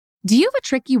Do you have a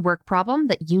tricky work problem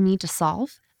that you need to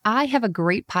solve? I have a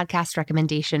great podcast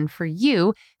recommendation for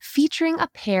you featuring a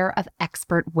pair of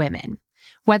expert women.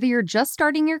 Whether you're just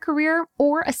starting your career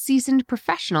or a seasoned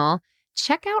professional,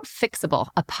 check out Fixable,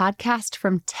 a podcast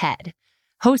from TED.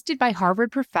 Hosted by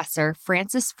Harvard professor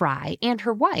Frances Frei and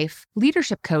her wife,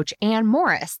 leadership coach Anne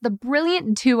Morris, the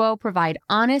brilliant duo provide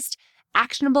honest,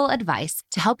 actionable advice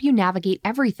to help you navigate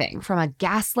everything from a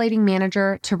gaslighting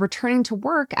manager to returning to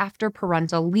work after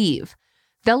parental leave.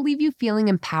 They'll leave you feeling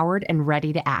empowered and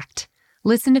ready to act.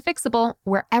 Listen to Fixable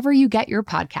wherever you get your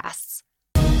podcasts.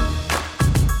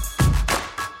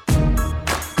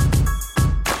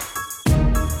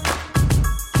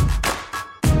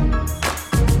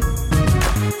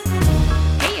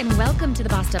 Welcome to the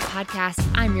Bossed Up Podcast.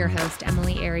 I'm your host,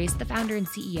 Emily Aries, the founder and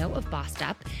CEO of Bossed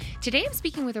Up. Today I'm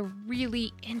speaking with a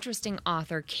really interesting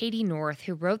author, Katie North,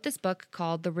 who wrote this book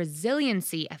called The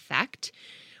Resiliency Effect,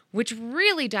 which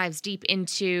really dives deep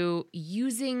into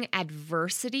using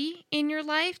adversity in your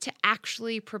life to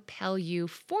actually propel you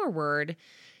forward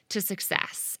to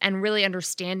success, and really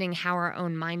understanding how our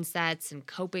own mindsets and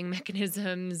coping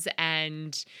mechanisms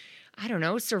and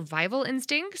survival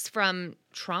instincts from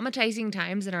traumatizing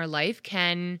times in our life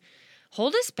can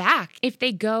hold us back if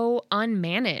they go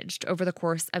unmanaged over the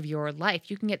course of your life.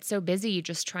 You can get so busy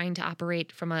just trying to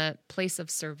operate from a place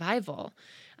of survival.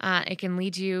 It can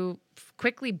lead you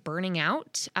quickly burning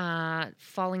out,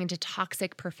 falling into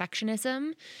toxic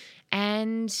perfectionism,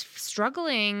 and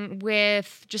struggling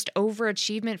with just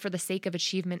overachievement for the sake of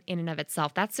achievement in and of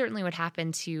itself. That's certainly what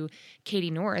happened to Katie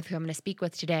North, who I'm going to speak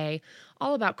with today,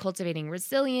 all about cultivating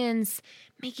resilience,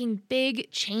 making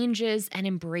big changes, and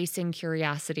embracing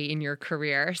curiosity in your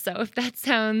career. So if that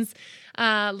sounds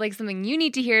like something you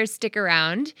need to hear, stick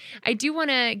around. I do want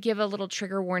to give a little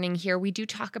trigger warning here. We do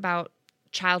talk about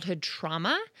childhood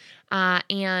trauma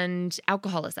and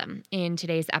alcoholism in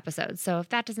today's episode. So if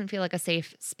that doesn't feel like a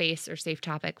safe space or safe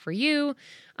topic for you,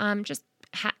 just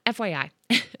FYI.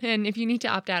 And if you need to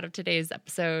opt out of today's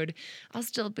episode, I'll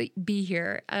still be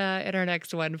here at our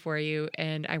next one for you,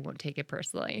 and I won't take it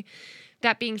personally.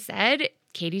 That being said,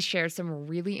 Katie shares some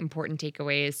really important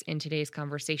takeaways in today's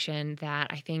conversation that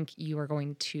I think you are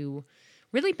going to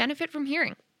really benefit from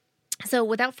hearing. So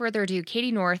without further ado,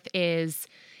 Katie North is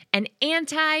an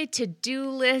anti-to-do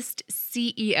list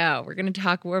CEO. We're going to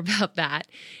talk more about that.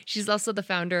 She's also the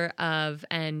founder of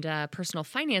and personal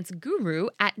finance guru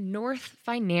at North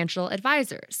Financial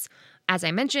Advisors. As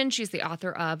I mentioned, she's the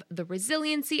author of The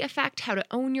Resiliency Effect, How to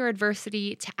Own Your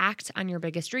Adversity to Act on Your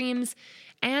Biggest Dreams.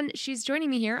 And she's joining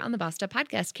me here on the Bossed Up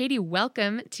Podcast. Katie,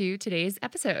 welcome to today's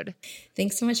episode.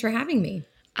 Thanks so much for having me.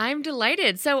 I'm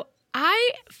delighted. So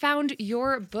I found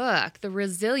your book, The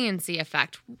Resiliency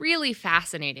Effect, really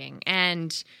fascinating.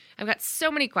 And I've got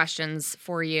so many questions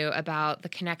for you about the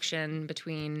connection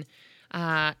between,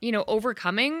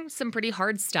 overcoming some pretty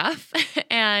hard stuff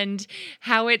and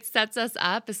how it sets us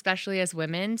up, especially as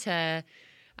women, to,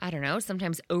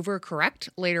 sometimes overcorrect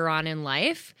later on in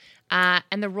life,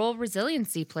 and the role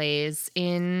resiliency plays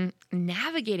in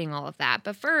navigating all of that.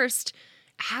 But first,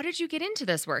 how did you get into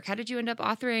this work? How did you end up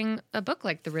authoring a book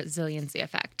like The Resiliency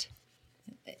Effect?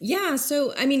 Yeah.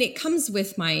 So, it comes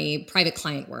with my private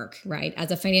client work, right? As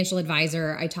a financial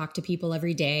advisor, I talk to people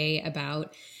every day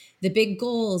about the big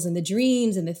goals and the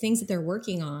dreams and the things that they're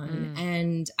working on.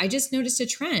 And I just noticed a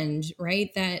trend,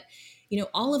 right? That,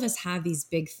 all of us have these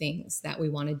big things that we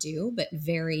want to do, but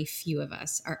very few of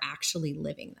us are actually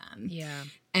living them. Yeah.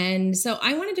 And so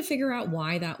I wanted to figure out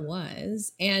why that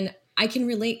was. And I can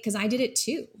relate because I did it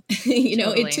too.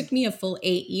 Totally. It took me a full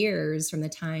 8 years from the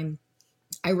time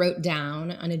I wrote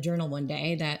down on a journal one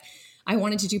day that I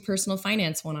wanted to do personal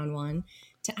finance one-on-one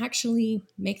to actually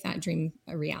make that dream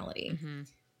a reality. Mm-hmm.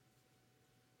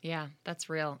 Yeah, that's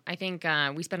real. I think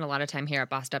we spend a lot of time here at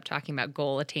Bossed Up talking about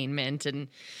goal attainment and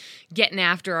getting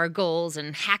after our goals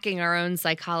and hacking our own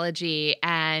psychology.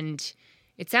 And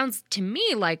it sounds to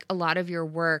me like a lot of your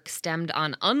work stemmed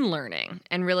on unlearning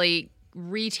and really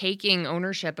retaking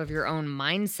ownership of your own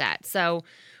mindset. So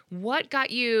what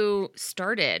got you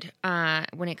started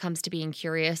when it comes to being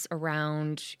curious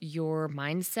around your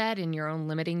mindset and your own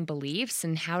limiting beliefs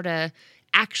and how to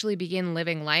actually begin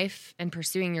living life and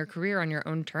pursuing your career on your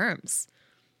own terms?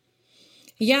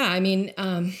 Yeah,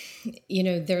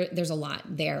 there's a lot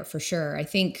there for sure. I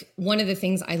think one of the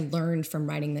things I learned from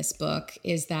writing this book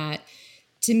is that,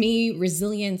 to me,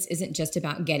 resilience isn't just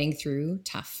about getting through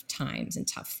tough times and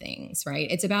tough things,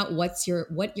 right? It's about what you're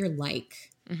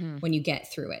like when you get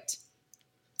through it.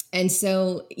 And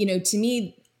so, to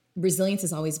me, resilience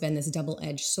has always been this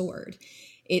double-edged sword.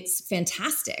 It's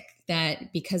fantastic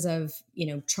that because of,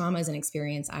 traumas and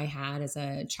experience I had as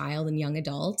a child and young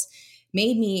adult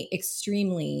made me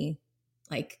extremely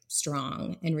like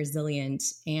strong and resilient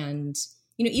and,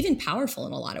 even powerful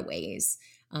in a lot of ways,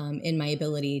 in my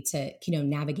ability to,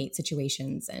 navigate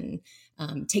situations and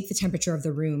take the temperature of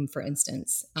the room, for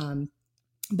instance.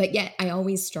 But yet I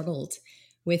always struggled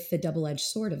with the double-edged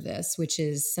sword of this, which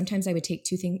is sometimes I would take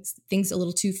things a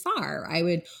little too far. I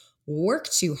would work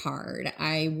too hard.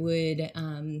 I would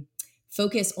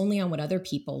focus only on what other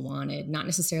people wanted, not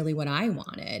necessarily what I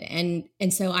wanted.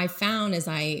 And so I found as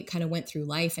I kind of went through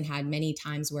life and had many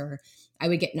times where I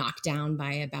would get knocked down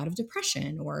by a bout of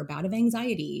depression or a bout of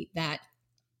anxiety, that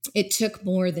it took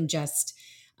more than just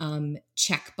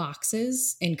check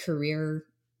boxes and career,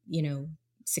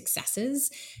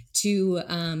 successes to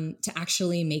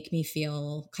actually make me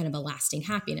feel kind of a lasting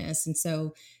happiness. And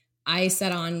so I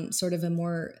set on sort of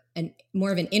more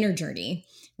of an inner journey,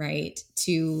 right?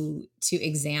 To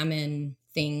examine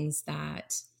things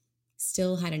that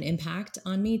still had an impact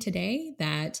on me today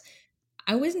that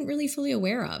I wasn't really fully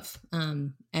aware of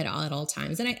at all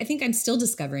times. And I think I'm still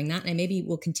discovering that, and I maybe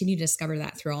will continue to discover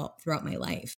that throughout my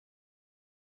life.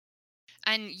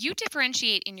 And you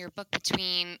differentiate in your book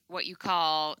between what you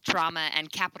call trauma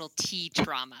and capital T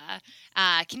trauma.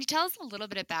 Can you tell us a little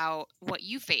bit about what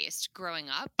you faced growing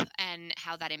up and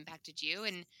how that impacted you?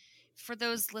 And for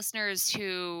those listeners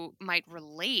who might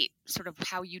relate, sort of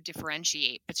how you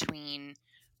differentiate between,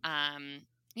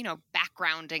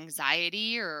 background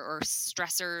anxiety or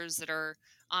stressors that are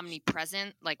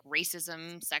omnipresent, like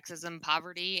racism, sexism,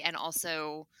 poverty, and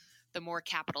also the more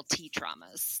capital T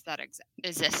traumas that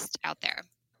exist out there.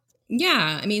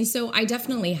 Yeah. I mean, so I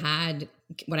definitely had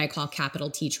what I call capital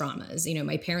T traumas.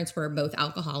 My parents were both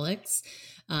alcoholics.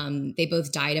 They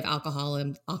both died of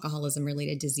alcoholism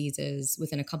related diseases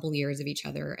within a couple years of each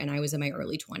other. And I was in my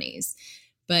early 20s.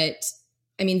 But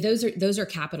I mean, those are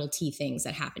capital T things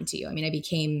that happened to you. I mean, I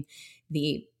became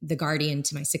the guardian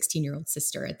to my 16-year-old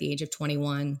sister at the age of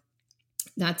 21.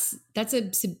 That's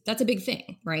a big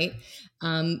thing, right?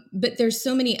 But there's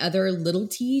so many other little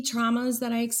T traumas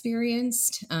that I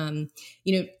experienced.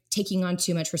 Taking on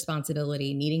too much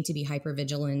responsibility, needing to be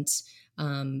hypervigilant,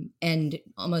 and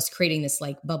almost creating this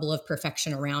like bubble of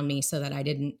perfection around me so that I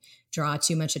didn't draw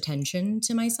too much attention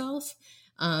to myself.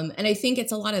 And I think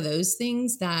it's a lot of those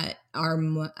things that are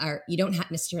you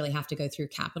don't necessarily have to go through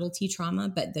capital T trauma,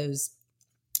 but those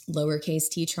lowercase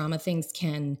t trauma things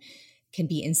can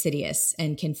be insidious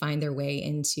and can find their way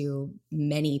into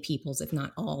many people's, if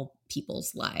not all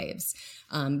people's lives,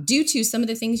 due to some of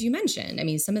the things you mentioned. I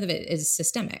mean, some of it is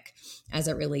systemic as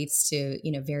it relates to,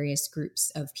 various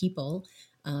groups of people.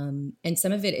 And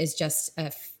some of it is just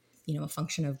a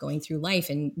function of going through life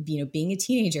and, being a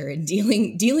teenager and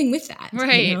dealing with that.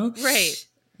 Right. Right.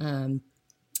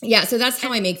 Yeah. So that's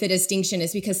how I make the distinction,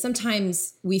 is because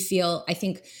sometimes I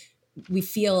think we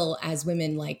feel as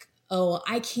women like, oh,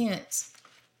 I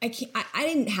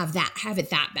didn't have it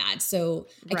that bad, so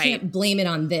I can't blame it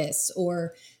on this,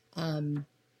 or, I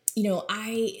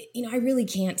really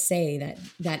can't say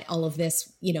that all of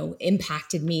this,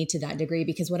 impacted me to that degree,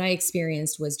 because what I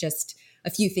experienced was just a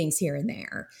few things here and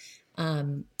there.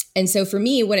 And so for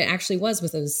me, what it actually was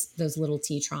those little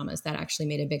T traumas that actually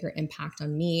made a bigger impact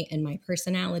on me and my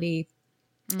personality,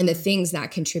 and the things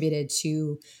that contributed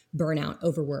to burnout,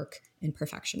 overwork, and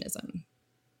perfectionism.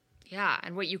 Yeah,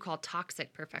 and what you call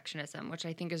toxic perfectionism, which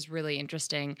I think is really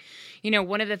interesting.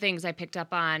 One of the things I picked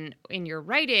up on in your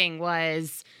writing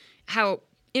was how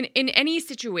in any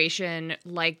situation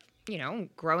like,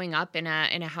 growing up in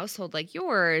a household like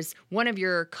yours, one of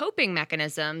your coping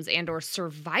mechanisms and or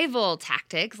survival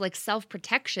tactics, like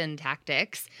self-protection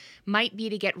tactics, might be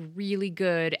to get really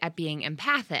good at being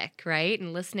empathic, right?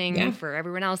 And listening for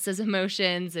everyone else's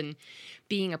emotions and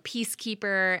being a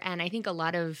peacekeeper. And I think a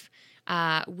lot of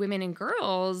women and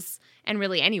girls, and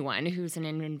really anyone who's in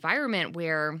an environment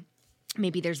where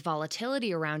maybe there's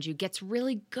volatility around you, gets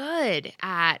really good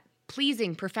at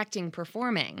pleasing, perfecting,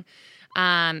 performing.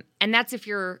 And that's if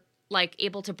you're like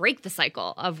able to break the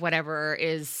cycle of whatever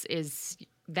is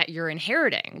that you're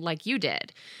inheriting, like you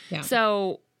did. Yeah.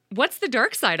 So what's the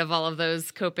dark side of all of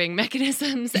those coping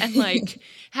mechanisms? And like,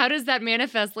 how does that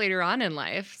manifest later on in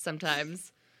life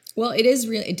sometimes? Well,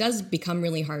 it does become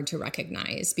really hard to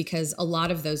recognize, because a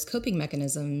lot of those coping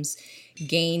mechanisms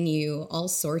gain you all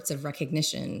sorts of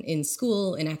recognition in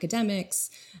school, in academics,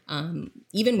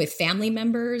 even with family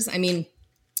members. I mean,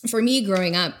 for me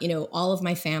growing up, all of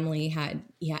my family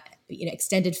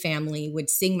extended family would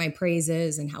sing my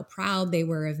praises and how proud they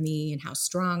were of me and how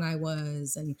strong I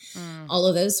was and all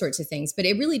of those sorts of things. But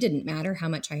it really didn't matter how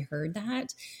much I heard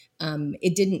that.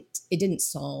 It didn't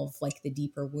solve like the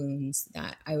deeper wounds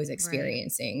that I was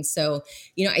experiencing. Right. So,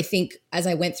 I think as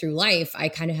I went through life, I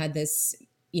kind of had this,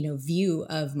 view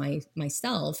of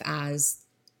myself as,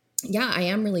 yeah, I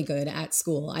am really good at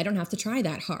school. I don't have to try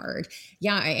that hard.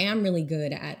 Yeah, I am really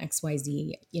good at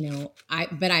XYZ,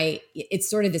 it's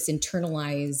sort of this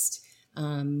internalized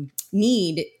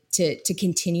need to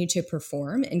continue to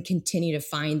perform and continue to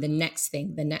find the next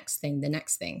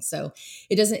thing. So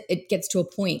it gets to a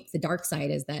point, the dark side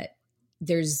is that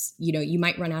there's, you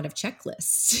might run out of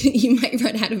checklists, you might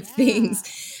run out of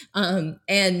things. And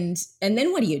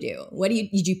then what do you do?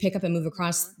 Did you pick up and move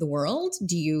across the world?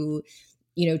 Do you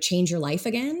change your life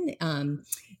again?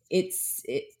 It's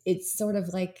sort of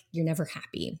like you're never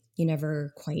happy. You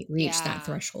never quite reach that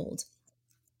threshold.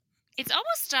 It's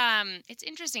almost, it's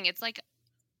interesting. It's like,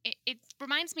 it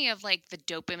reminds me of like the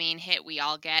dopamine hit we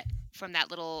all get from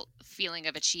that little feeling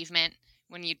of achievement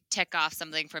when you tick off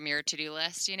something from your to-do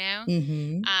list,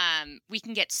 Mm-hmm. We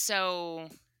can get so,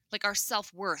 like, our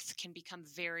self-worth can become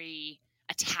very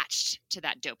attached to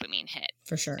that dopamine hit.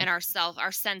 For sure. And our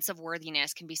sense of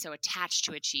worthiness can be so attached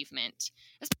to achievement,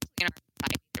 especially in our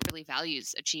society that really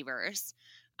values achievers,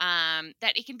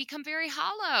 that it can become very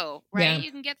hollow, right? Yeah.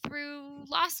 You can get through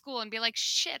law school and be like,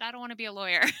 shit, I don't want to be a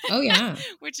lawyer. Oh, yeah.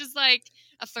 Which is like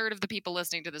a third of the people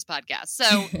listening to this podcast.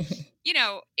 So,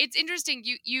 it's interesting.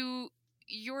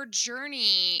 Your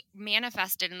journey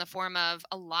manifested in the form of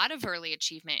a lot of early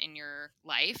achievement in your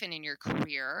life and in your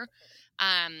career.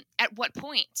 At what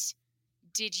point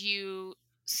did you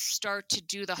start to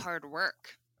do the hard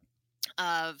work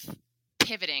of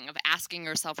pivoting, of asking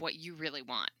yourself what you really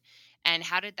want? And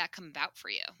how did that come about for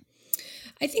you?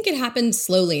 I think it happened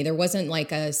slowly. There wasn't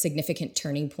like a significant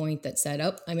turning point that said,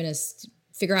 oh, I'm going to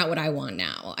figure out what I want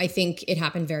now. I think it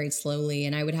happened very slowly.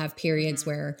 And I would have periods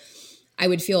where I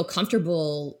would feel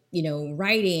comfortable,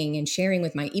 writing and sharing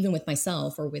even with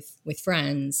myself or with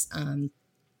friends,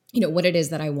 what it is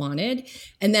that I wanted.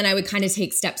 And then I would kind of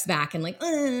take steps back and like,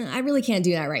 I really can't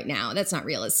do that right now. That's not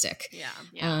realistic.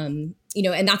 Yeah. And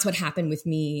that's what happened with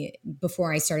me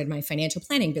before I started my financial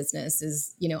planning business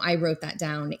is, I wrote that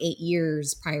down 8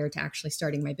 years prior to actually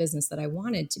starting my business that I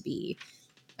wanted to be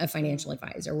a financial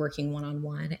advisor working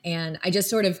one-on-one. And I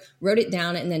just sort of wrote it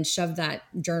down and then shoved that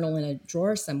journal in a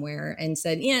drawer somewhere and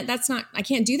said, I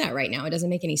can't do that right now. It doesn't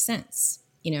make any sense.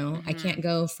 Mm-hmm. I can't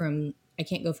go from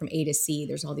A to C.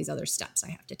 There's all these other steps I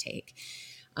have to take.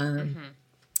 And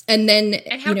then,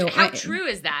 how true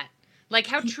is that? Like,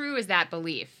 how true is that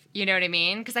belief? You know what I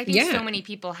mean? Because I think so many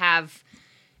people have,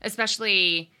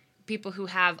 especially people who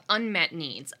have unmet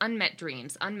needs, unmet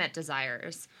dreams, unmet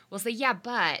desires, will say, yeah,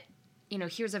 but,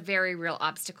 here's a very real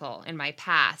obstacle in my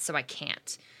path, so I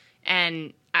can't.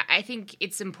 And I think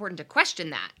it's important to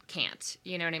question that can't.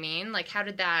 You know what I mean? Like,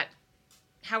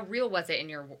 how real was it in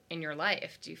your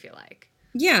life, do you feel like?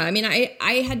 Yeah, I mean,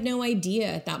 I had no idea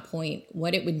at that point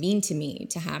what it would mean to me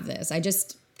to have this. I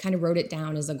just kind of wrote it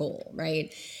down as a goal,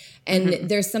 right? And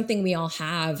there's something we all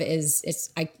have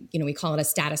we call it a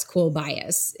status quo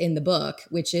bias in the book,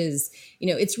 which is,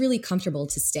 it's really comfortable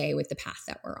to stay with the path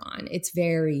that we're on. It's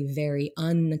very, very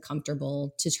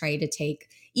uncomfortable to try to take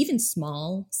even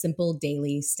small, simple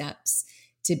daily steps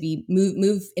to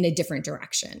move in a different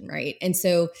direction, right? And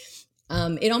so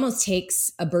it almost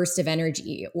takes a burst of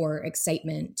energy or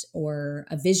excitement or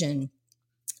a vision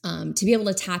to be able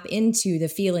to tap into the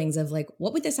feelings of like,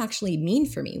 what would this actually mean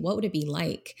for me? What would it be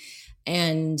like?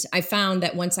 And I found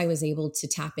that once I was able to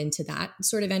tap into that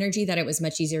sort of energy, that it was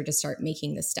much easier to start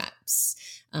making the steps,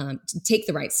 to take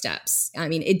the right steps. I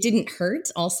mean, it didn't hurt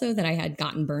also that I had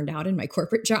gotten burned out in my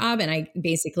corporate job and I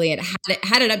basically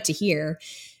had it up to here.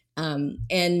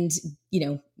 And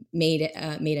made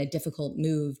a difficult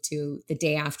move to the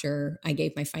day after I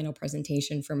gave my final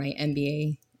presentation for my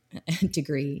MBA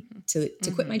degree to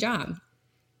quit my job.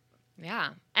 Yeah.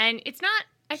 And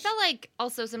I felt like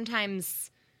also sometimes,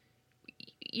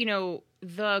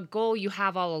 the goal you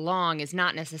have all along is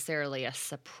not necessarily a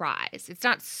surprise. It's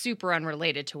not super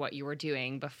unrelated to what you were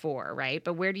doing before, right?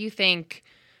 But where do you think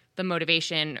the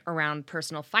motivation around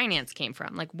personal finance came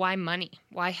from? Like, why money?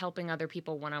 Why helping other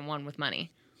people one-on-one with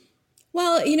money?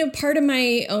 Well, part of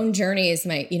my own journey is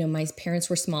my parents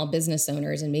were small business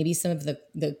owners, and maybe some of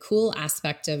the cool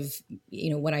aspect of,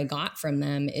 what I got from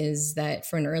them is that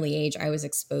from an early age, I was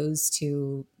exposed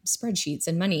to spreadsheets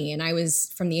and money. And I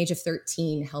was from the age of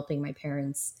 13 helping my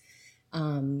parents,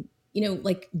 do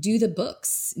the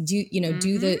books,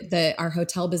 do our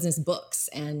hotel business books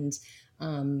and,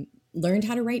 learned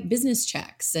how to write business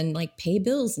checks and like pay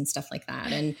bills and stuff like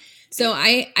that. And so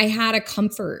I had a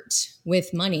comfort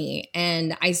with money,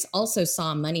 and I also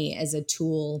saw money as a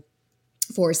tool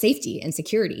for safety and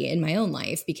security in my own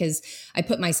life, because I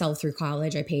put myself through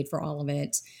college. I paid for all of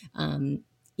it.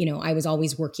 I was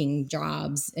always working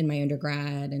jobs in my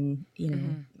undergrad and,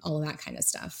 all of that kind of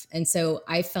stuff. And so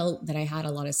I felt that I had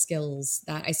a lot of skills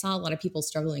that I saw a lot of people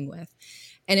struggling with.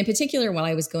 And in particular, while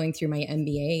I was going through my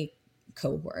MBA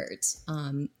cohort,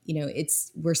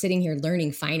 we're sitting here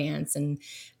learning finance and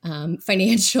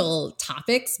financial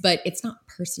topics, but it's not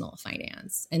personal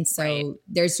finance. And so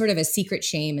there's sort of a secret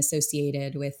shame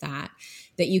associated with that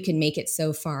you can make it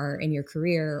so far in your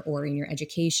career or in your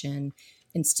education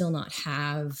and still not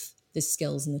have the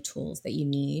skills and the tools that you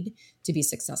need to be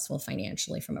successful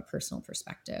financially from a personal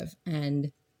perspective.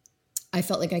 And I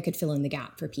felt like I could fill in the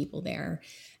gap for people there.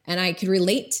 And I could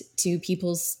relate to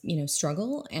people's,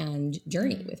 struggle and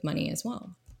journey with money as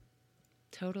well.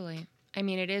 Totally. I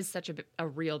mean, it is such a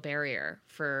real barrier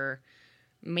for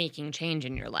making change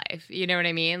in your life. You know what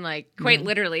I mean? Like quite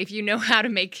literally, if you know how to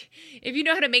make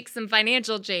some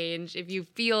financial change, if you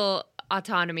feel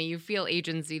autonomy, you feel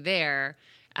agency there,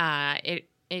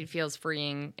 it feels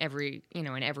freeing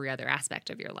in every other aspect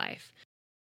of your life.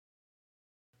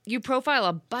 You profile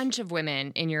a bunch of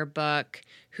women in your book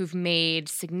who've made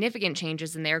significant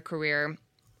changes in their career,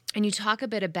 and you talk a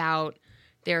bit about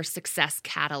their success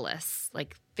catalysts,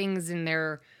 like things in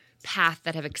their path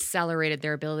that have accelerated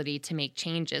their ability to make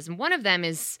changes. And one of them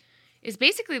is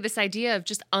basically this idea of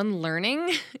just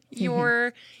unlearning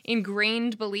your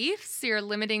ingrained beliefs, your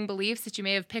limiting beliefs that you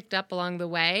may have picked up along the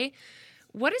way.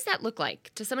 What does that look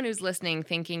like to someone who's listening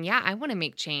thinking, yeah, I want to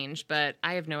make change, but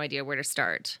I have no idea where to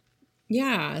start?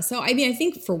 Yeah. So, I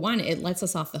think for one, it lets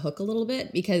us off the hook a little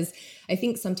bit, because I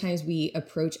think sometimes we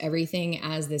approach everything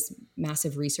as this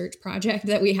massive research project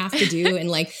that we have to do and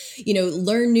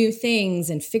learn new things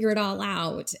and figure it all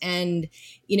out. And,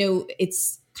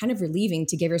 it's kind of relieving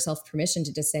to give yourself permission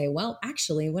to just say, well,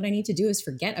 actually, what I need to do is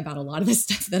forget about a lot of the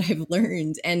stuff that I've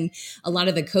learned and a lot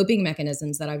of the coping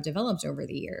mechanisms that I've developed over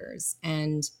the years.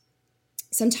 And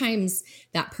sometimes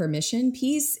that permission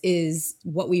piece is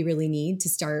what we really need to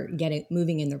start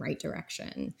moving in the right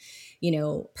direction.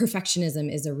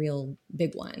 Perfectionism is a real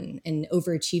big one, and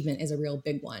overachievement is a real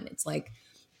big one. It's like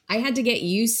I had to get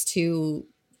used to,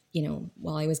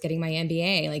 while I was getting my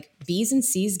MBA, like B's and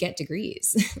C's get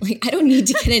degrees. Like I don't need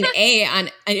to get an A on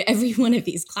every one of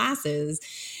these classes.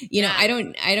 I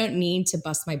don't need to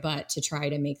bust my butt to try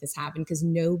to make this happen, because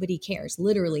nobody cares.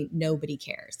 Literally nobody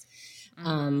cares.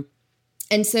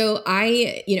 And so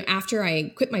after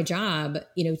I quit my job,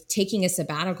 taking a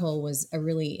sabbatical was a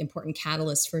really important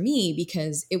catalyst for me,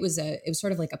 because it was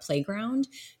sort of like a playground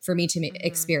for me to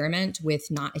experiment with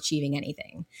not achieving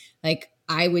anything. Like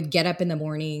I would get up in the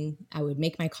morning, I would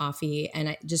make my coffee,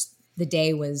 and the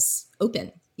day was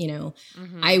open.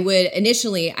 I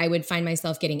would find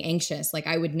myself getting anxious. Like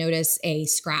I would notice a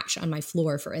scratch on my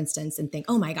floor, for instance, and think,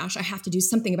 oh my gosh, I have to do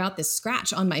something about this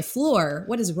scratch on my floor.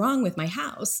 What is wrong with my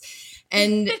house?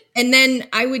 And then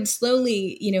I would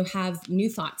slowly, have new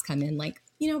thoughts come in, like,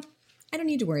 I don't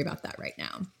need to worry about that right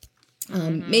now.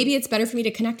 Maybe it's better for me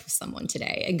to connect with someone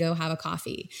today and go have a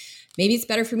coffee. Maybe it's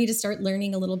better for me to start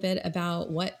learning a little bit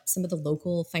about what some of the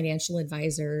local financial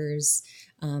advisors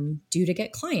do to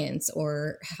get clients,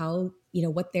 or how,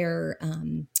 what their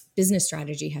business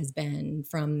strategy has been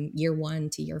from year 1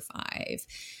 to year 5.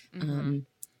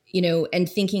 And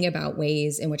thinking about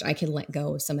ways in which I can let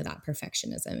go of some of that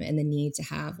perfectionism and the need to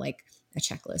have like a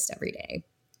checklist every day.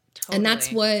 Totally.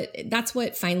 And that's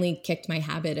what finally kicked my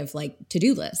habit of like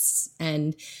to-do lists.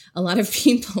 And a lot of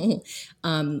people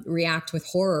react with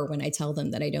horror when I tell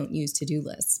them that I don't use to-do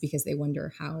lists, because they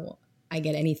wonder how I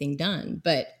get anything done.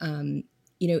 But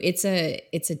it's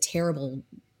a terrible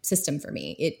system for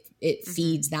me. It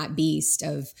feeds that beast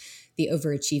of the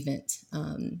overachievement.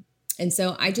 And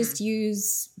so I just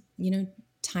use,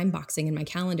 time boxing in my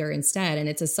calendar instead. And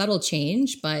it's a subtle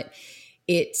change, but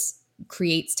it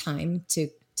creates time to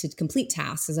complete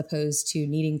tasks, as opposed to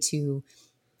needing to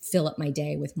fill up my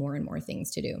day with more and more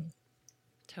things to do.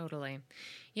 Totally.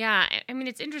 Yeah. I mean,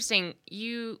 it's interesting.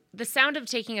 The sound of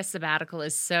taking a sabbatical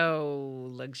is so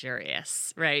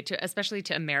luxurious, right? Especially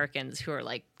to Americans who are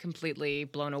like completely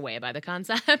blown away by the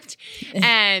concept.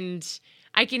 And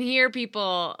I can hear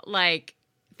people like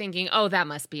thinking, oh, that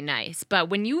must be nice. But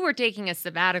when you were taking a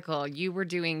sabbatical, you were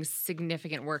doing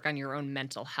significant work on your own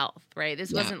mental health, right?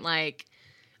 This wasn't like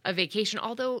a vacation,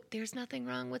 although there's nothing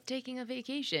wrong with taking a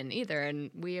vacation either. And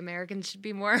we Americans should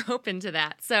be more open to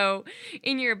that. So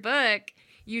in your book,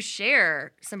 you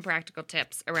share some practical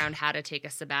tips around how to take a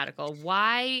sabbatical.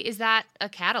 Why is that a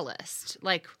catalyst?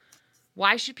 Like,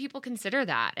 why should people consider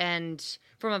that? And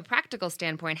from a practical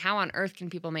standpoint, how on earth can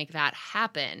people make that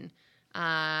happen,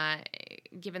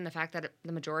 given the fact that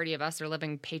the majority of us are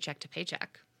living paycheck to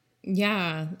paycheck?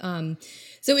 Yeah.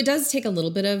 So it does take a little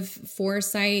bit of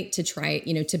foresight to try,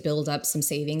 to build up some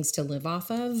savings to live off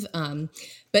of.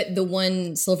 But the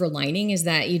one silver lining is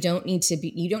that you don't need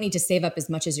to save up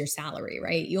as much as your salary,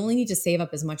 right? You only need to save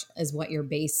up as much as what your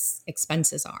base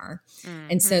expenses are. Mm-hmm.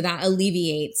 And so that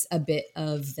alleviates a bit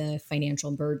of the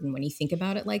financial burden when you think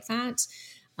about it like that.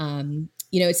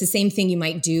 It's the same thing you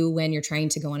might do when you're trying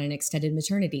to go on an extended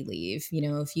maternity leave.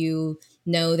 If you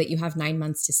know that you have 9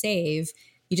 months to save,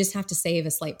 you just have to save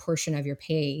a slight portion of your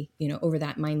pay, over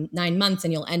that 9 months,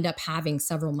 and you'll end up having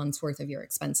several months worth of your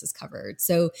expenses covered.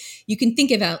 So you can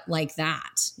think of it like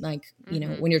that,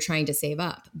 when you're trying to save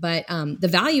up. But the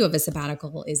value of a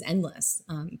sabbatical is endless.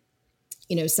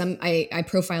 I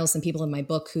profile some people in my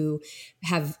book who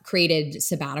have created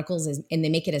sabbaticals, and they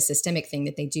make it a systemic thing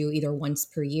that they do either once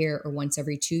per year or once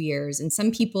every 2 years. And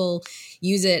some people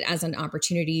use it as an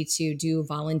opportunity to do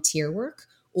volunteer work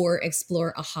or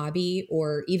explore a hobby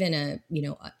or even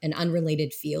an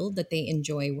unrelated field that they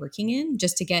enjoy working in,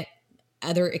 just to get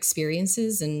other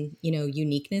experiences and,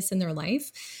 uniqueness in their life.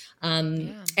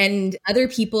 And other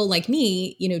people like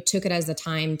me, took it as a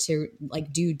time to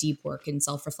do deep work and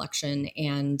self-reflection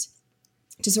and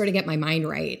to sort of get my mind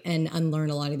right and unlearn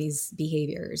a lot of these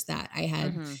behaviors that I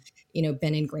had,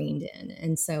 been ingrained in.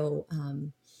 And so,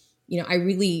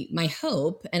 my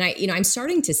hope, and I'm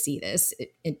starting to see this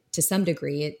to some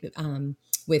degree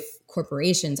with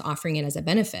corporations offering it as a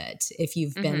benefit. If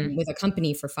you've been with a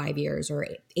company for 5 years or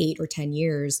 8 or 10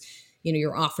 years,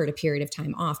 you're offered a period of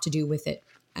time off to do with it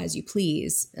as you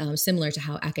please, similar to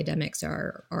how academics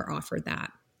are offered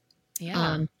that.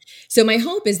 Yeah. So my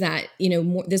hope is that,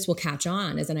 this will catch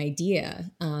on as an idea.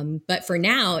 But for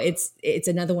now, it's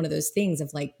another one of those things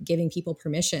of giving people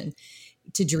permission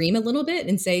to dream a little bit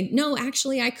and say, no,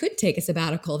 actually, I could take a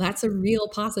sabbatical. That's a real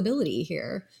possibility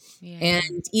here. Yeah.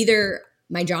 And either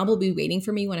my job will be waiting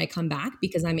for me when I come back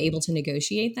because I'm able to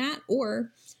negotiate that,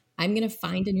 or I'm going to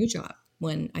find a new job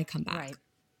when I come back.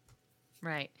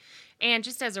 Right. And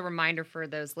just as a reminder for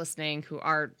those listening who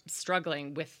are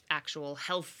struggling with actual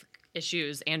health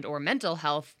issues and or mental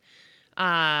health,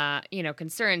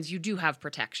 concerns, you do have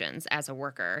protections as a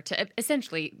worker to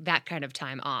essentially that kind of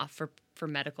time off for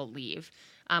medical leave.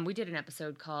 We did an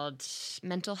episode called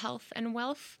Mental Health and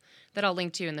Wealth that I'll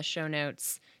link to in the show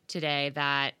notes today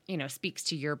that, speaks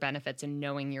to your benefits and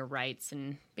knowing your rights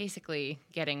and basically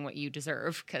getting what you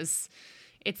deserve, because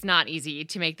it's not easy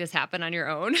to make this happen on your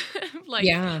own.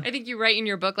 I think you write in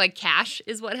your book, cash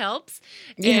is what helps.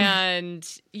 Yeah.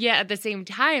 And at the same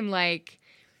time,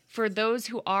 for those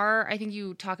who are, I think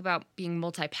you talk about being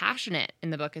multi-passionate in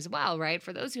the book as well, right?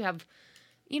 For those who have,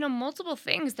 multiple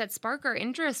things that spark our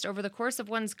interest over the course of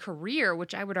one's career,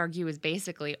 which I would argue is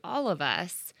basically all of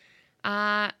us,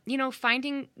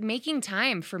 making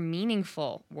time for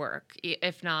meaningful work,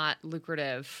 if not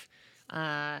lucrative,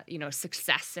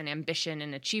 success and ambition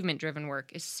and achievement-driven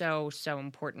work is so, so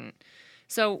important.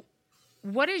 So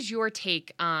what is your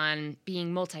take on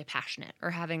being multi-passionate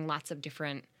or having lots of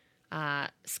different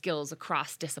skills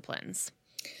across disciplines?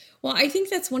 Well, I think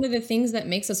that's one of the things that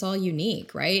makes us all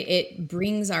unique, right? It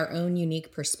brings our own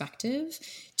unique perspective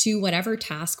to whatever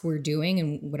task we're doing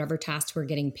and whatever task we're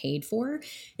getting paid for.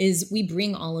 Is we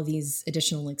bring all of these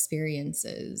additional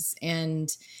experiences.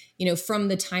 And, from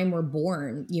the time we're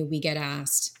born, we get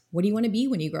asked, what do you want to be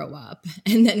when you grow up?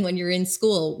 And then when you're in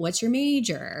school, what's your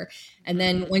major? And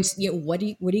then once, what are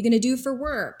you going to do for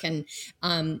work? And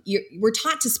we're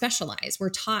taught to specialize. We're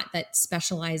taught that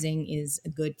specializing is a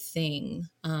good thing.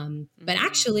 But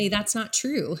actually, that's not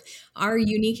true. Our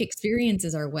unique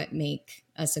experiences are what make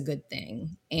us a good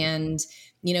thing. And,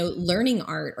 learning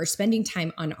art or spending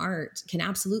time on art can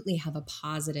absolutely have a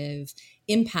positive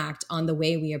impact on the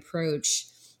way we approach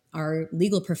our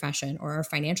legal profession or our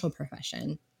financial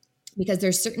profession, because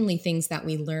there's certainly things that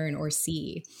we learn or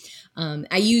see.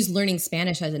 I use learning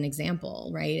Spanish as an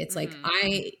example, right? It's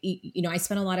I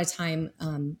spent a lot of time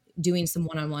doing some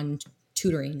one-on-one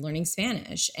tutoring, learning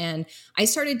Spanish. And I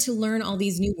started to learn all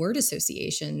these new word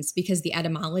associations because the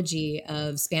etymology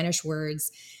of Spanish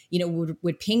words,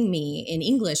 would ping me in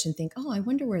English and think, oh, I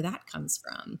wonder where that comes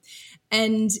from.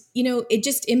 And, it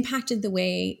just impacted the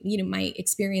way, my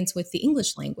experience with the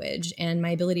English language and my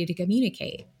ability to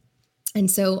communicate. And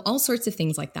so all sorts of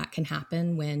things like that can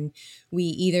happen when we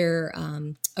either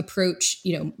approach,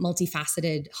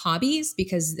 multifaceted hobbies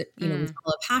because, we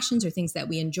follow passions or things that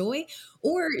we enjoy,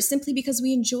 or simply because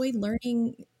we enjoy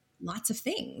learning lots of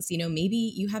things.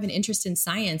 Maybe you have an interest in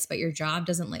science, but your job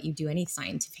doesn't let you do any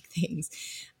scientific things.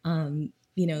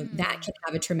 That can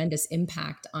have a tremendous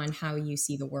impact on how you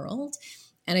see the world.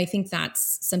 And I think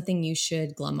that's something you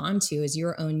should glom onto, is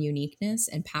your own uniqueness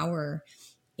and power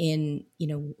in,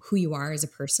 who you are as a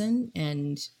person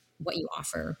and what you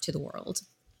offer to the world.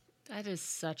 That is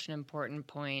such an important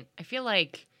point. I feel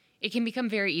like it can become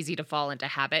very easy to fall into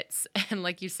habits. And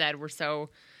like you said, we're so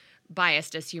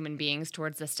biased as human beings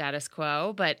towards the status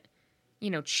quo, but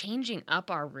changing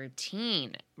up our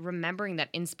routine, remembering that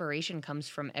inspiration comes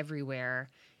from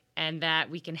everywhere and that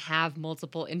we can have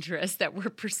multiple interests that we're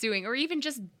pursuing or even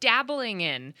just dabbling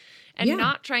in and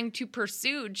not trying to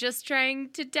pursue, just trying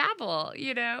to dabble,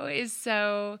 is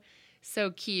so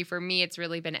key. For me, it's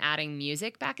really been adding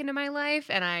music back into my life.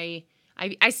 And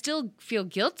I still feel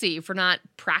guilty for not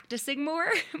practicing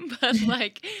more, but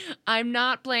I'm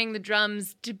not playing the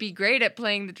drums to be great at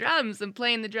playing the drums. I'm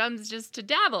playing the drums just to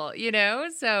dabble,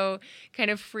 So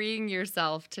kind of freeing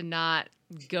yourself to not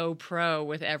go pro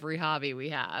with every hobby we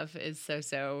have is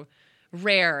so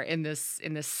rare in this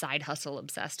side hustle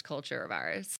obsessed culture of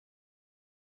ours.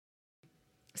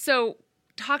 So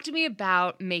talk to me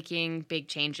about making big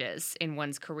changes in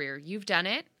one's career. You've done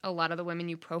it. A lot of the women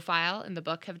you profile in the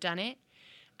book have done it.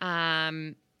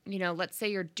 Let's say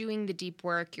you're doing the deep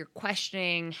work, you're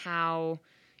questioning how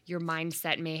your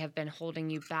mindset may have been holding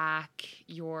you back.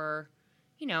 You're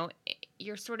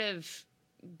sort of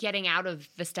getting out of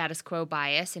the status quo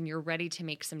bias and you're ready to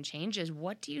make some changes.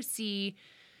 What do you see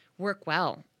work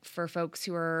well for folks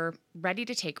who are ready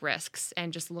to take risks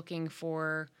and just looking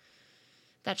for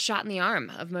that shot in the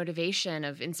arm of motivation,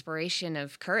 of inspiration,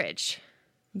 of courage?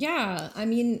 Yeah. I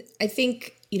mean, I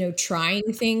think,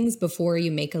 trying things before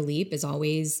you make a leap is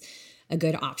always a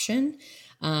good option.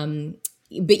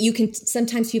 But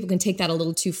sometimes people can take that a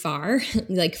little too far.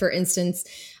 Like, for instance,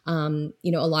 a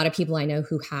lot of people I know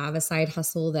who have a side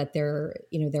hustle that they're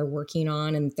working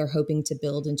on and they're hoping to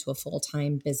build into a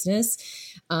full-time business.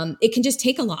 It can just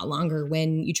take a lot longer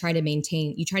when you try to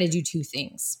do two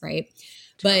things, right?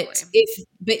 Totally.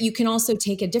 But you can also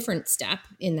take a different step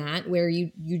in that, where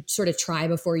you sort of try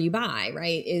before you buy,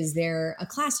 right? Is there a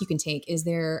class you can take? Is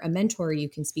there a mentor you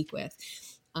can speak with?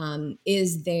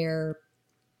 Is there,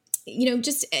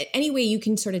 just any way you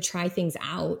can sort of try things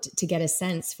out to get a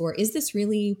sense for, is this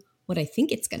really what I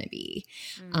think it's going to be?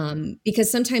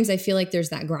 Because sometimes I feel like there's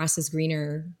that grass is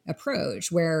greener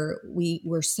approach where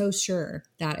we're so sure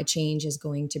that a change is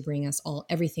going to bring us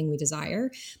everything we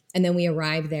desire. And then we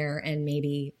arrive there and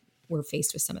maybe we're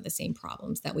faced with some of the same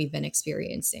problems that we've been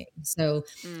experiencing. So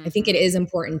I think it is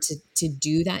important to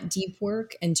do that deep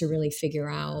work and to really figure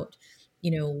out,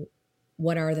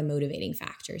 what are the motivating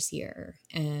factors here,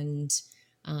 and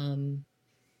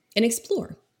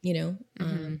explore,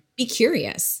 be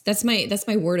curious. That's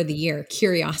my word of the year,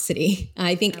 curiosity.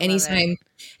 I think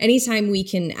anytime we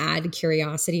can add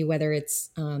curiosity, whether it's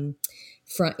in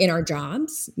our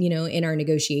jobs, in our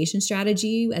negotiation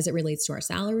strategy, as it relates to our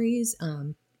salaries,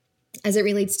 as it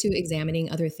relates to examining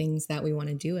other things that we want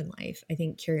to do in life, I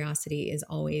think curiosity is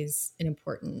always an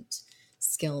important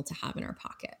skill to have in our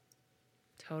pocket.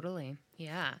 Totally.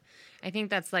 Yeah. I think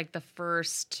that's like the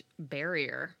first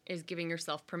barrier, is giving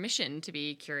yourself permission to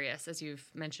be curious, as you've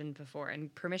mentioned before,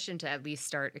 and permission to at least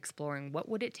start exploring what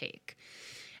would it take.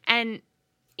 And,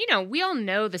 we all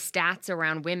know the stats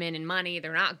around women and money.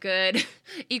 They're not good.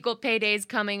 Equal pay day's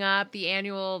coming up, the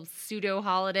annual pseudo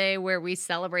holiday where we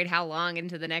celebrate how long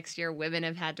into the next year women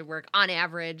have had to work on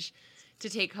average to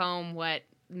take home what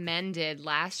men did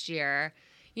last year.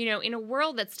 In a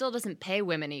world that still doesn't pay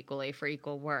women equally for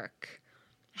equal work,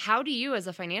 how do you as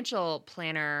a financial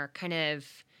planner kind of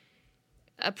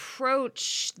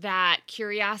approach that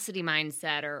curiosity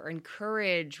mindset or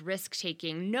encourage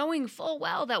risk-taking, knowing full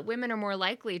well that women are more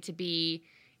likely to be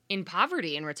in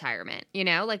poverty in retirement?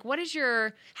 How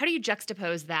do you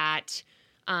juxtapose that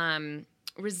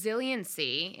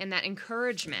resiliency and that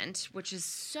encouragement, which is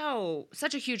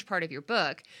such a huge part of your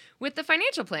book, with the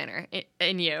financial planner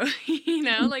in you?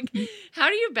 How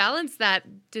do you balance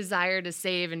that desire to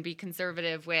save and be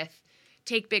conservative with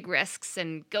take big risks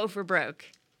and go for broke?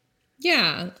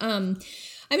 Yeah.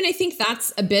 I think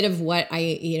that's a bit of what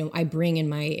I bring in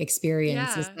my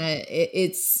experience, is that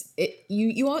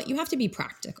you have to be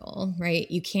practical, right?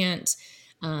 You can't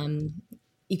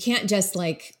just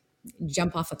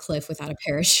jump off a cliff without a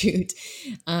parachute.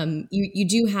 You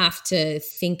do have to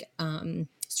think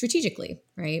strategically,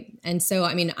 right? And so,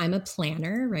 I mean, I'm a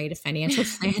planner, right? A financial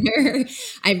planner.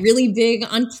 I'm really big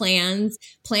on plans.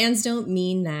 Plans don't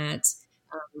mean that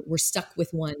we're stuck with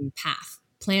one path.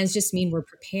 Plans just mean we're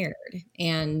prepared.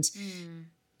 And Mm,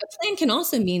 a plan can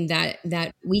also mean that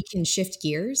we can shift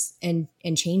gears and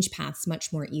change paths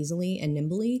much more easily and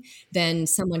nimbly than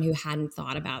someone who hadn't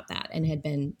thought about that and had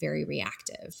been very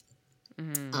reactive.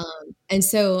 mm, And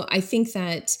so I think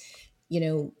that,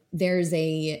 there's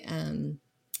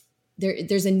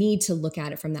there's a need to look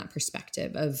at it from that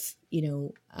perspective of,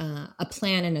 a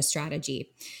plan and a strategy,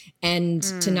 and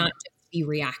to not mm, just be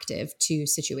reactive to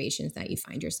situations that you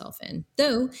find yourself in.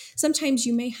 Though sometimes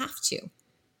you may have to.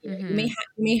 mm-hmm. You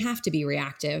may have to be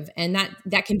reactive, and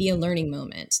that can be a learning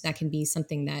moment. That can be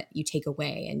something that you take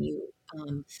away, and you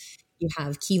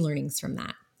have key learnings from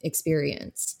that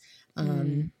experience.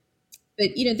 Mm, But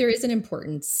there is an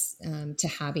importance to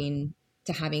having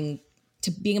to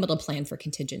being able to plan for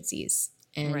contingencies.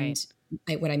 And right.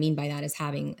 what I mean by that is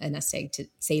having a nest egg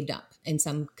saved up in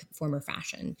some form or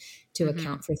fashion to Mm-hmm.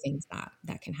 account for things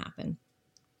that can happen.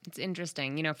 It's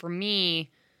interesting. For me,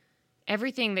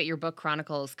 everything that your book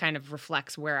chronicles kind of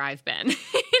reflects where I've been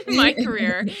in my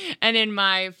career and in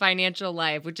my financial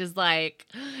life, which is like,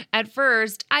 at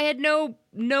first I had no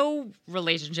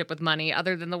relationship with money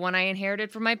other than the one I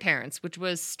inherited from my parents, which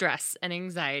was stress and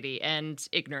anxiety and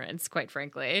ignorance, quite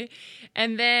frankly.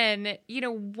 And then,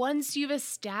 once you've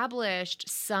established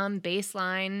some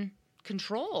baseline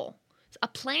control, a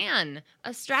plan,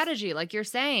 a strategy, like you're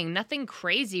saying, nothing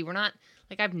crazy. We're not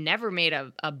like, I've never made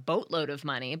a boatload of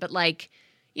money, but like,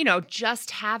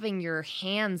 just having your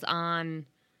hands on,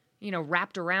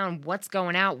 wrapped around what's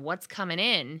going out, what's coming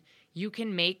in, you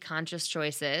can make conscious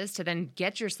choices to then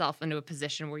get yourself into a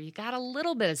position where you got a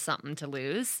little bit of something to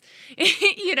lose.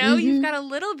 You've got Hmm. a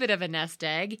little bit of a nest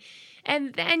egg,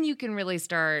 and then you can really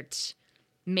start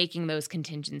making those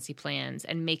contingency plans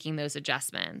and making those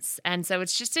adjustments. And so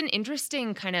it's just an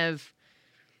interesting kind of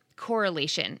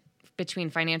correlation between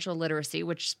financial literacy,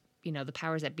 which, the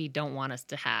powers that be don't want us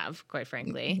to have, quite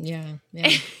frankly, Yeah,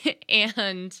 yeah.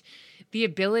 and the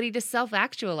ability to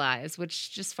self-actualize,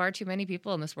 which just far too many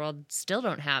people in this world still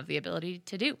don't have the ability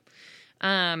to do.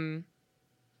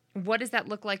 What does that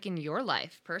look like in your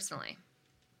life personally?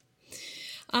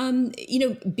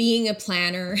 Being a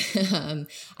planner,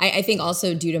 I think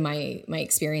also due to my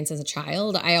experience as a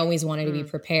child, I always wanted to be Mm.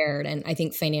 prepared, and I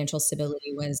think financial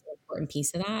stability was an important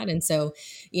piece of that. And so,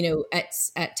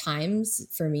 at times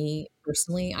for me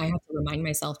personally, I have to remind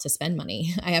myself to spend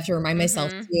money. I have to remind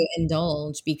myself Mm-hmm. to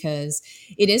indulge, because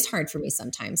it is hard for me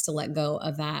sometimes to let go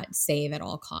of that save at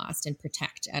all cost and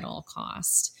protect at all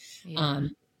cost. Yeah.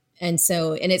 Um, and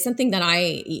so, and it's something that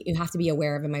you have to be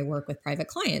aware of in my work with private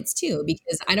clients too,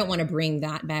 because I don't want to bring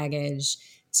that baggage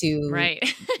to Right.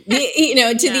 to the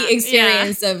Yeah. Yeah.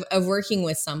 experience of working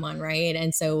with someone. Right.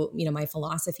 And so, my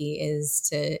philosophy is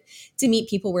to meet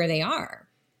people where they are,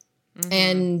 Mm-hmm.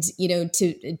 and,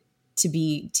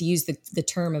 to use the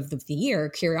term of the year,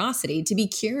 curiosity, to be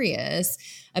curious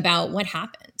about what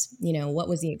happened, what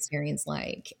was the experience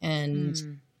like. And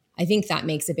Mm. I think that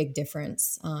makes a big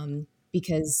difference,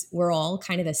 because we're all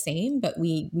kind of the same, but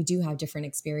we do have different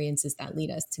experiences that lead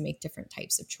us to make different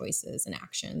types of choices and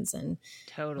actions. And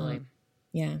Totally. um,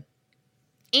 yeah,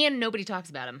 And nobody talks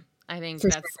about them. I think for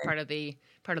that's sure. part of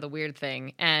the weird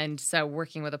thing. And so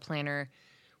working with a planner,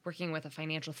 working with a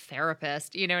financial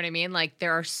therapist, you know what I mean? Like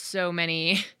there are so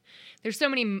many there's so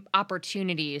many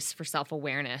opportunities for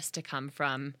self-awareness to come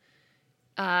from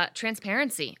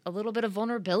transparency, a little bit of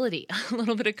vulnerability, a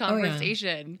little bit of Oh yeah.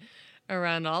 conversation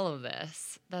around all of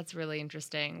this. That's really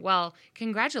interesting. Well,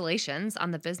 congratulations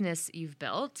on the business you've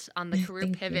built, on the career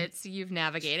Thank you. pivots you've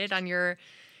navigated, on your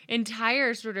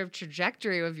entire sort of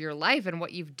trajectory of your life and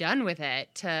what you've done with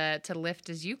it to lift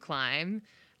as you climb.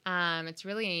 It's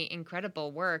really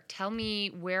incredible work. Tell me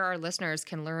where our listeners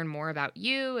can learn more about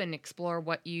you and explore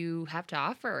what you have to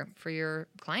offer for your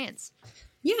clients.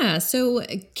 Yeah. So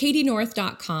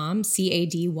kadynorth.com,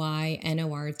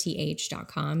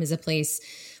 CADYNORTH.com is a place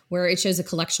where it shows a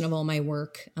collection of all my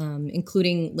work,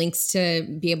 including links to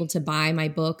be able to buy my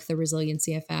book, The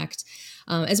Resiliency Effect,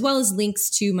 as well as links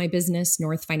to my business,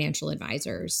 North Financial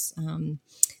Advisors.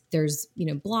 There's,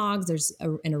 blogs, there's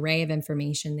an array of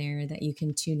information there that you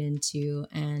can tune into,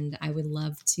 and I would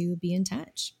love to be in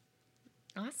touch.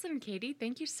 Awesome, Katie.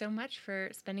 Thank you so much for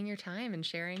spending your time and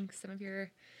sharing some of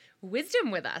your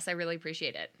wisdom with us. I really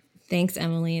appreciate it. Thanks,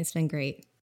 Emily. It's been great.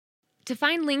 To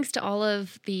find links to all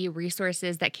of the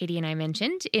resources that Katie and I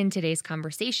mentioned in today's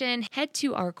conversation, head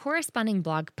to our corresponding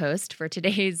blog post for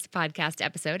today's podcast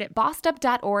episode at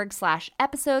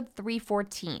bossedup.org/episode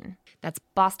 314. That's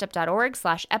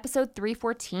bossedup.org/episode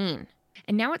 314.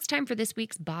 And now it's time for this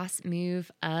week's Boss Move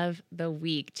of the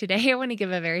Week. Today, I want to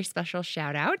give a very special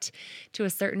shout out to a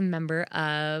certain member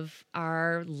of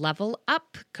our Level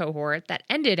Up cohort that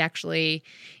ended actually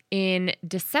in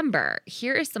December.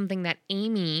 Here is something that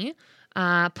Amy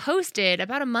posted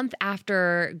about a month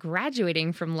after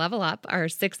graduating from Level Up, our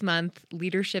 6-month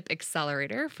leadership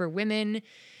accelerator for women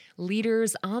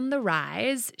leaders on the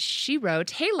rise. She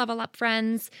wrote, "Hey, Level Up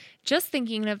friends, just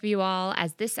thinking of you all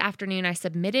as this afternoon I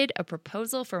submitted a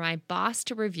proposal for my boss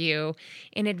to review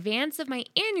in advance of my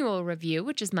annual review,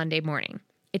 which is Monday morning.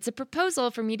 It's a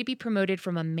proposal for me to be promoted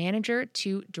from a manager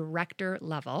to director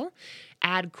level,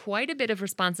 add quite a bit of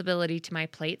responsibility to my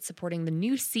plate supporting the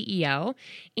new CEO,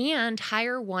 and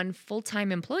hire one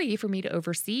full-time employee for me to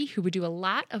oversee who would do a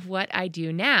lot of what I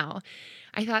do now.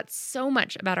 I thought so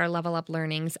much about our Level Up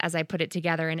learnings as I put it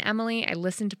together, and Emily, I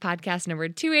listened to podcast number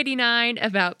 289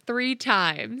 about 3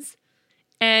 times.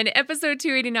 And episode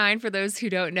 289, for those who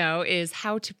don't know, is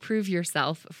how to prove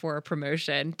yourself for a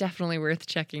promotion. Definitely worth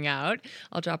checking out.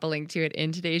 I'll drop a link to it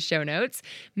in today's show notes.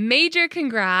 Major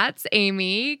congrats,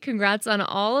 Amy. Congrats on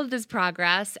all of this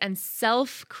progress and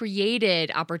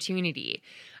self-created opportunity.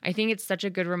 I think it's such a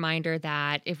good reminder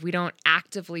that if we don't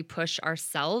actively push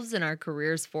ourselves and our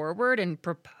careers forward and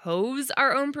propose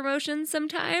our own promotions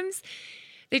sometimes,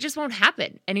 they just won't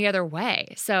happen any other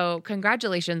way. So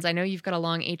congratulations. I know you've got a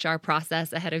long HR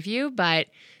process ahead of you, but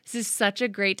this is such a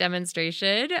great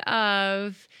demonstration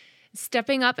of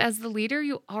stepping up as the leader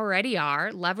you already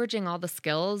are, leveraging all the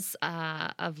skills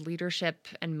of leadership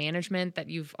and management that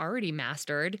you've already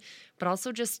mastered, but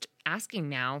also just asking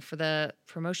now for the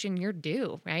promotion you're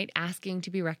due, right? Asking to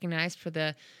be recognized for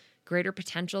the greater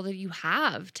potential that you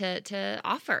have to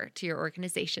offer to your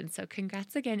organization. So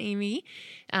congrats again, Amy.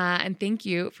 And thank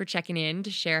you for checking in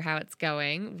to share how it's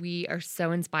going. We are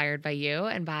so inspired by you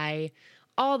and by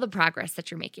all the progress that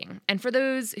you're making. And for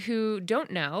those who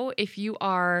don't know, if you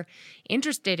are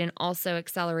interested in also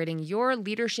accelerating your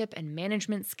leadership and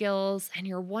management skills, and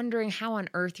you're wondering how on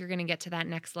earth you're going to get to that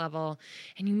next level,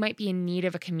 and you might be in need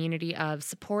of a community of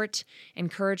support,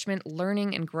 encouragement,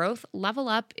 learning, and growth, Level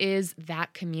Up is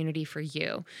that community for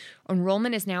you.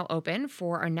 Enrollment is now open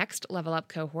for our next Level Up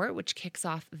cohort, which kicks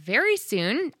off very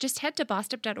soon. Just head to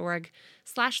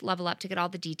bossedup.org/levelup to get all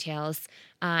the details,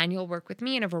 and you'll work with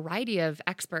me and a variety of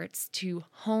experts to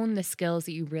hone the skills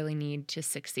that you really need to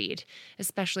succeed,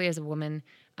 especially as a woman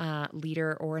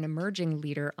leader or an emerging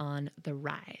leader on the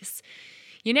rise.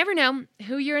 You never know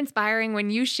who you're inspiring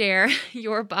when you share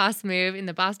your boss move in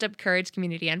the Bossed Up Courage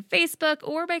community on Facebook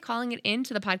or by calling it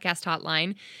into the podcast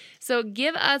hotline. So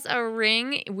give us a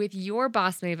ring with your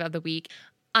boss move of the week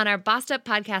on our Bossed Up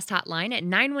podcast hotline at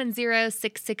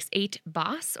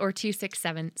 910-668-BOSS or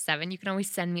 2677. You can always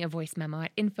send me a voice memo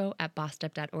at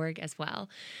info@bossedup.org as well.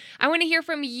 I want to hear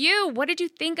from you. What did you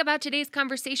think about today's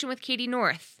conversation with Katie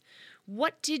North?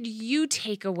 What did you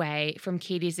take away from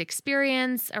Katie's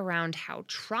experience around how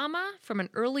trauma from an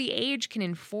early age can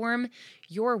inform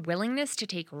your willingness to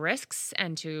take risks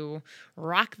and to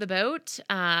rock the boat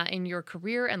in your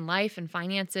career and life and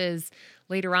finances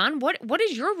later on? What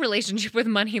is your relationship with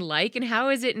money like, and how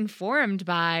is it informed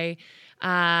by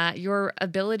your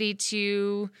ability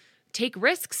to take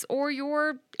risks or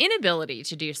your inability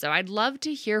to do so? I'd love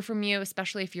to hear from you,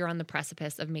 especially if you're on the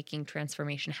precipice of making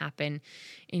transformation happen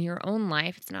in your own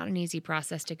life. It's not an easy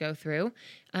process to go through,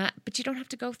 but you don't have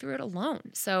to go through it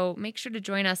alone. So make sure to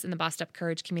join us in the Bossed Up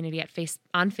Courage community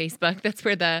on Facebook. That's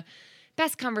where the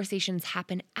best conversations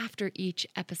happen after each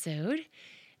episode.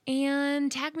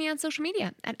 And tag me on social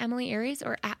media at Emily Aries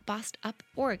or at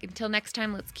bossedup.org. Until next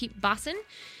time, let's keep bossing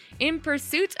in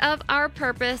pursuit of our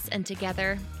purpose, and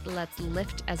together, let's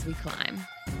lift as we climb.